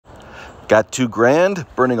Got $2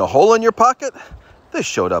 burning a hole in your pocket? This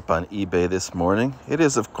showed up on eBay this morning. It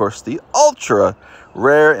is, of course, the ultra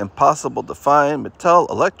rare, impossible to find Mattel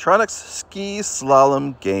Electronics Ski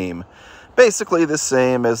Slalom game. Basically the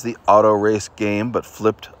same as the auto race game, but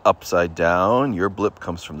flipped upside down. Your blip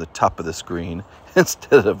comes from the top of the screen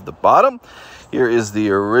instead of the bottom. Here is the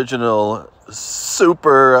original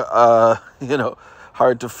super,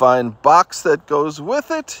 hard to find box that goes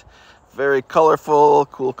with it. Very colorful,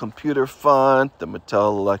 cool computer font, the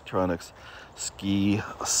Mattel Electronics Ski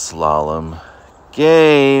Slalom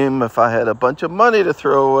game. If I had a bunch of money to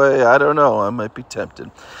throw away, I don't know, I might be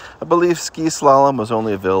tempted. I believe Ski Slalom was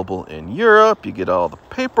only available in Europe. You get all the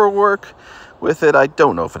paperwork with it. I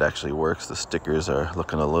don't know if it actually works. The stickers are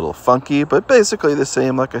looking a little funky, but basically the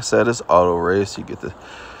same, like I said, as auto race. You get the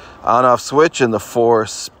on-off switch and the 4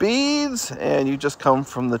 speeds, and you just come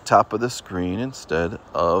from the top of the screen instead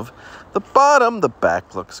of the bottom. The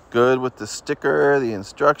back looks good with the sticker, the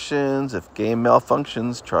instructions. If game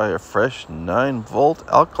malfunctions, try a fresh 9-volt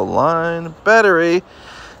alkaline battery,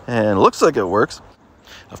 and it looks like it works.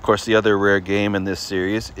 Of course, the other rare game in this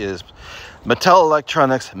series is Mattel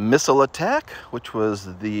Electronics Missile Attack, which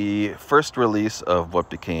was the first release of what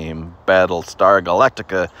became Battlestar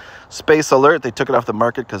Galactica Space Alert. They took it off the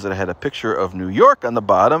market because it had a picture of New York on the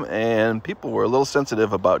bottom, and people were a little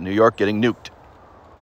sensitive about New York getting nuked.